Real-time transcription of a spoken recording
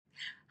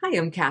Hi,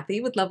 I'm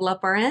Cathy with Level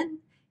Up RN.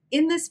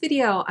 In this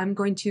video, I'm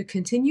going to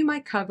continue my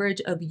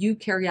coverage of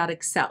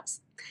eukaryotic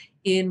cells.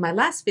 In my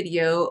last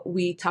video,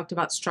 we talked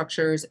about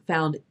structures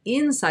found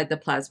inside the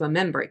plasma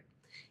membrane.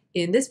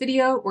 In this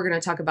video, we're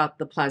going to talk about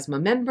the plasma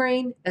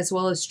membrane as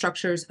well as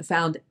structures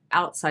found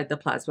outside the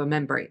plasma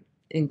membrane,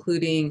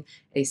 including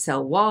a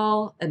cell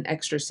wall, an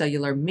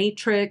extracellular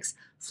matrix,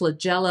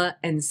 flagella,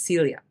 and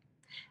cilia.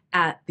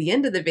 At the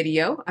end of the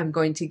video, I'm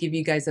going to give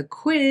you guys a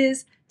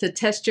quiz to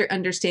test your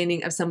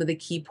understanding of some of the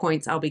key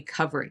points I'll be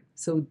covering.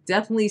 So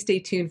definitely stay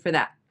tuned for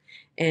that.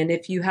 And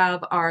if you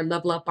have our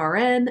Level Up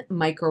RN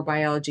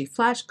microbiology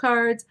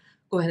flashcards,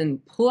 go ahead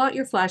and pull out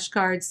your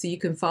flashcards so you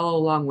can follow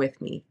along with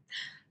me.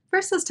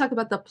 First, let's talk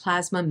about the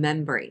plasma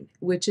membrane,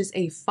 which is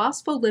a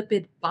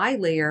phospholipid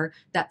bilayer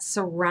that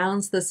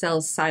surrounds the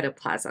cell's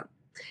cytoplasm.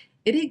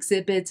 It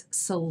exhibits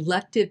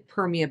selective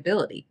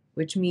permeability,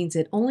 which means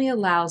it only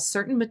allows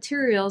certain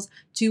materials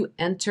to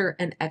enter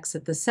and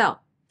exit the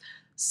cell.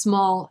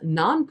 Small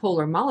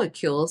nonpolar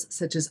molecules,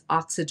 such as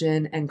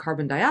oxygen and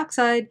carbon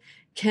dioxide,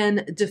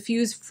 can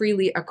diffuse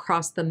freely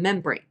across the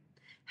membrane.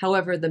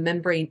 However, the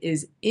membrane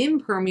is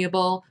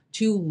impermeable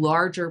to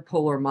larger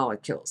polar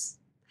molecules.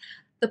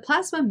 The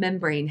plasma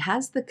membrane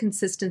has the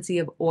consistency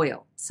of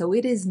oil, so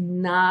it is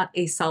not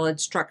a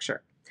solid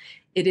structure.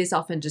 It is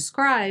often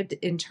described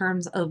in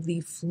terms of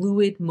the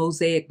fluid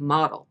mosaic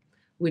model,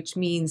 which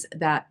means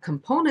that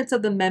components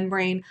of the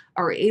membrane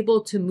are able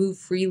to move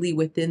freely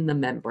within the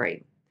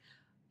membrane.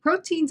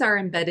 Proteins are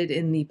embedded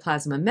in the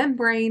plasma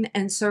membrane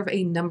and serve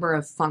a number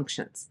of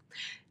functions.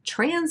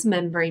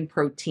 Transmembrane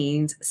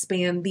proteins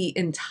span the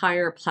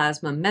entire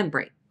plasma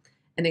membrane.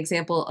 An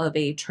example of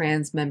a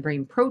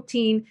transmembrane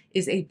protein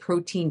is a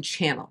protein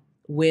channel,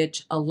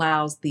 which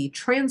allows the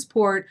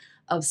transport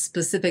of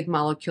specific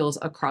molecules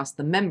across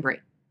the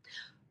membrane.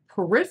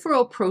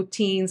 Peripheral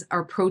proteins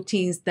are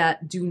proteins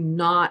that do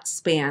not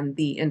span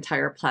the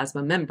entire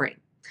plasma membrane,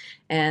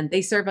 and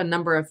they serve a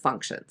number of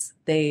functions.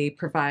 They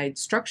provide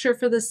structure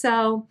for the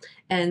cell,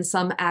 and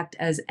some act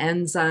as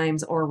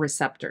enzymes or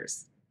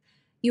receptors.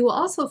 You will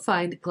also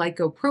find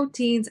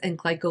glycoproteins and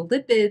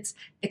glycolipids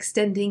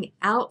extending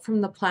out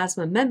from the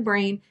plasma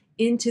membrane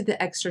into the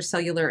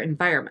extracellular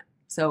environment,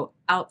 so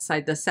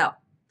outside the cell.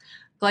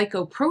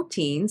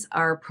 Glycoproteins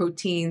are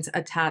proteins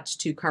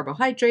attached to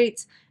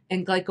carbohydrates,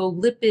 and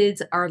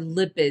glycolipids are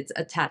lipids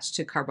attached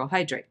to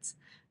carbohydrates.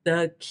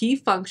 The key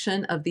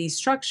function of these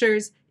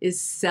structures is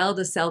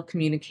cell-to-cell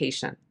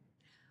communication.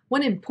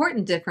 One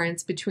important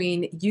difference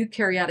between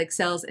eukaryotic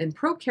cells and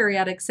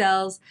prokaryotic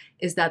cells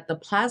is that the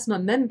plasma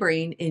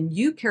membrane in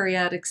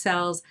eukaryotic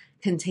cells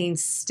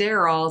contains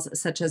sterols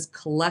such as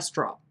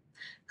cholesterol.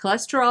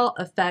 Cholesterol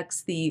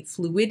affects the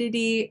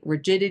fluidity,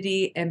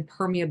 rigidity, and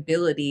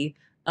permeability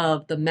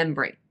of the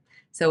membrane.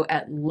 So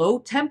at low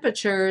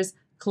temperatures,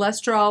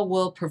 cholesterol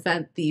will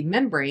prevent the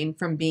membrane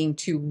from being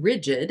too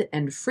rigid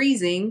and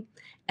freezing,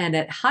 and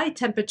at high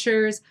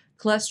temperatures,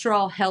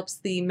 cholesterol helps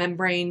the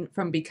membrane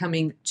from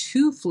becoming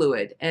too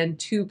fluid and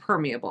too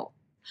permeable.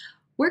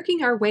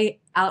 Working our way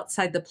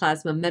outside the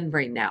plasma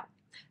membrane now.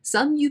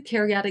 Some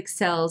eukaryotic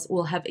cells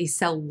will have a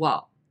cell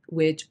wall,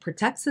 which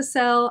protects the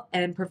cell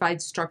and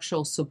provides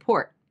structural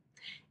support.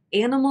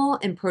 Animal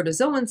and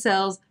protozoan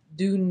cells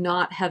do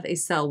not have a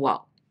cell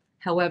wall.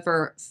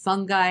 However,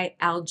 fungi,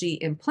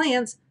 algae, and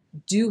plants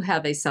do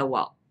have a cell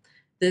wall.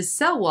 This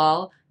cell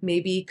wall may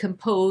be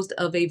composed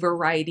of a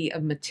variety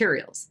of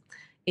materials.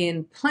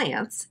 In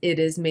plants, it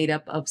is made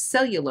up of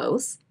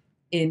cellulose.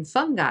 In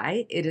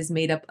fungi, it is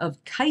made up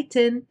of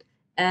chitin,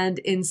 and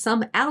in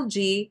some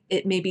algae,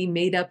 it may be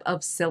made up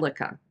of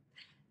silica.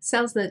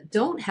 Cells that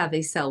don't have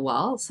a cell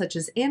wall, such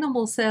as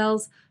animal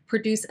cells,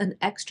 produce an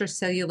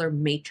extracellular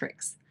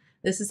matrix.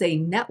 This is a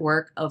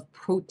network of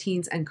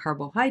proteins and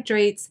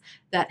carbohydrates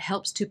that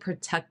helps to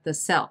protect the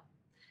cell.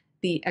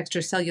 The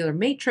extracellular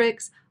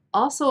matrix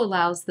also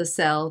allows the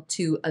cell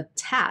to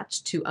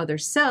attach to other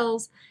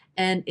cells,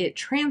 and it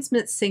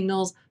transmits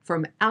signals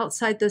from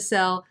outside the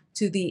cell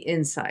to the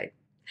inside.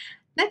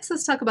 Next,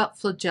 let's talk about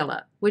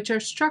flagella, which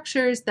are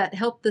structures that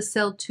help the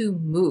cell to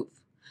move.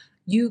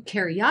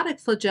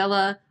 Eukaryotic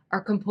flagella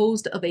are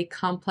composed of a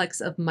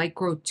complex of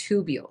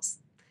microtubules.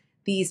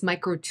 These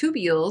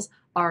microtubules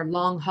are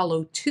long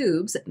hollow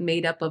tubes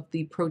made up of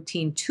the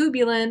protein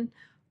tubulin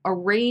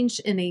arranged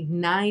in a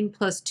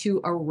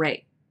 9+2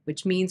 array,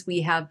 which means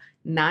we have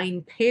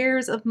 9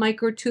 pairs of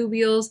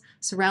microtubules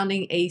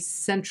surrounding a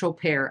central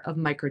pair of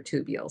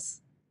microtubules.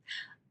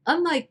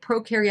 Unlike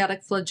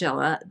prokaryotic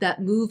flagella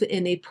that move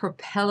in a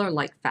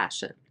propeller-like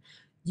fashion,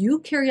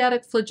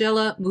 eukaryotic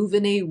flagella move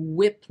in a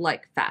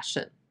whip-like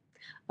fashion.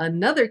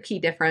 Another key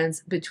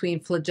difference between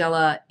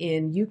flagella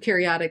in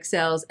eukaryotic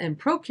cells and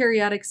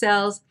prokaryotic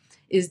cells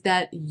is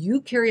that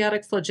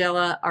eukaryotic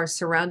flagella are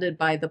surrounded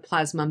by the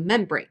plasma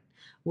membrane,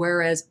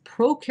 whereas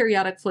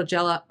prokaryotic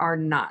flagella are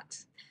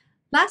not.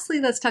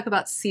 Lastly, let's talk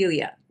about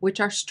cilia,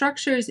 which are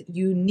structures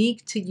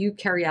unique to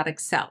eukaryotic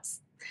cells.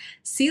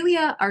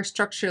 Cilia are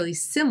structurally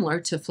similar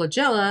to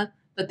flagella,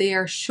 but they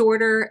are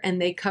shorter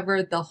and they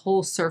cover the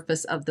whole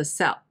surface of the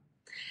cell.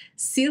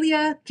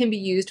 Cilia can be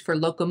used for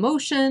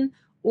locomotion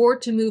or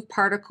to move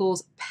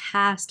particles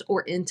past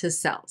or into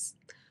cells.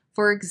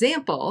 For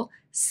example,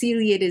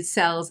 ciliated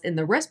cells in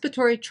the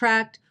respiratory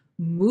tract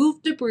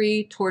move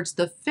debris towards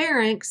the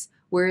pharynx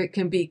where it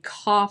can be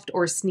coughed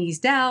or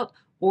sneezed out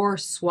or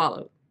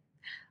swallowed.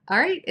 All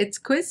right, it's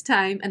quiz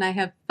time, and I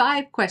have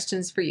 5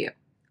 questions for you.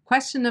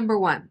 Question number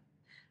 1.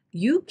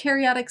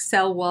 Eukaryotic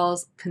cell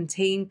walls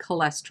contain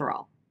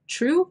cholesterol.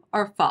 True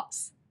or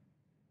false?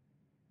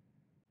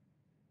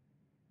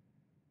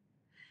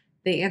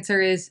 The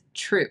answer is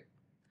true.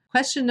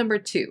 Question number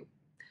 2.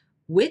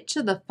 Which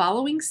of the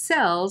following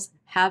cells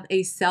have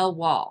a cell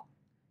wall?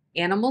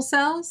 Animal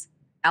cells,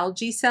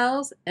 algae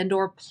cells,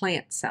 and/or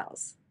plant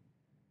cells?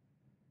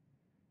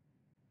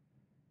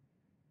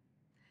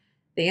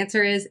 The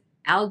answer is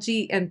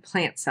algae and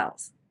plant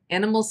cells.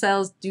 Animal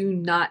cells do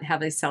not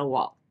have a cell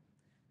wall.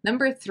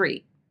 Number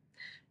 3.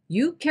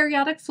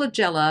 Eukaryotic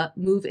flagella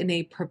move in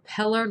a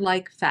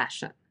propeller-like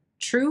fashion.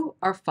 True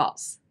or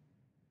false?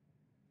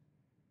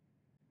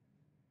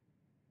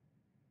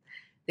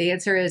 The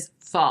answer is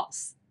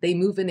false. They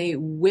move in a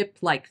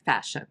whip-like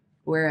fashion,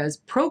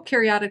 whereas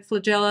prokaryotic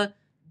flagella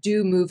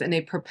do move in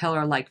a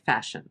propeller-like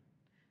fashion.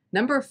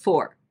 Number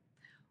 4.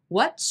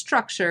 What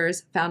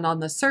structures found on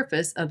the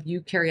surface of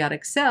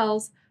eukaryotic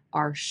cells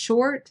are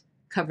short,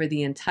 cover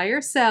the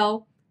entire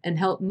cell, and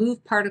help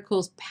move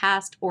particles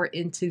past or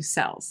into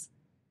cells?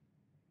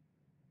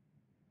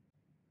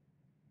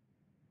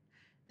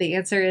 The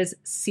answer is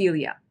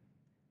cilia.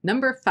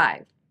 Number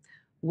 5.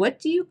 What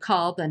do you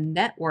call the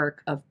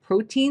network of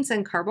proteins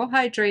and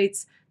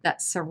carbohydrates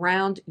that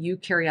surround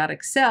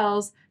eukaryotic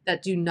cells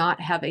that do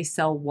not have a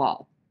cell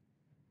wall?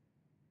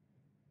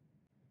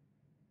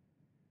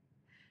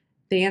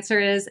 The answer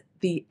is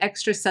the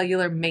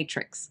extracellular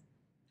matrix.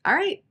 All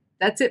right,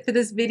 that's it for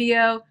this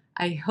video.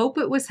 I hope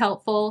it was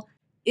helpful.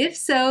 If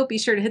so, be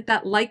sure to hit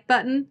that like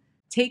button.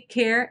 Take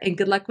care and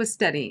good luck with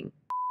studying.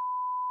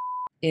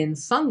 In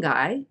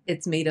fungi,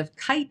 it's made of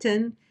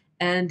chitin,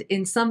 and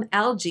in some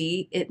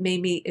algae, it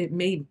may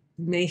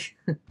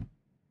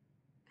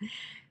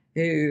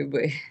oh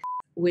boy,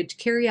 which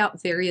carry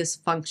out various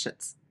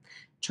functions.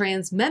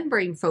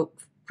 Transmembrane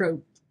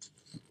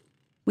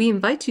We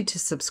invite you to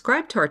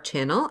subscribe to our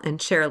channel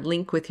and share a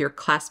link with your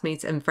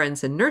classmates and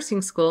friends in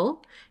nursing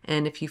school.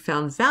 And if you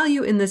found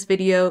value in this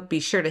video, be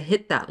sure to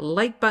hit that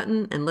like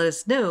button and let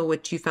us know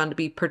what you found to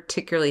be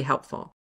particularly helpful.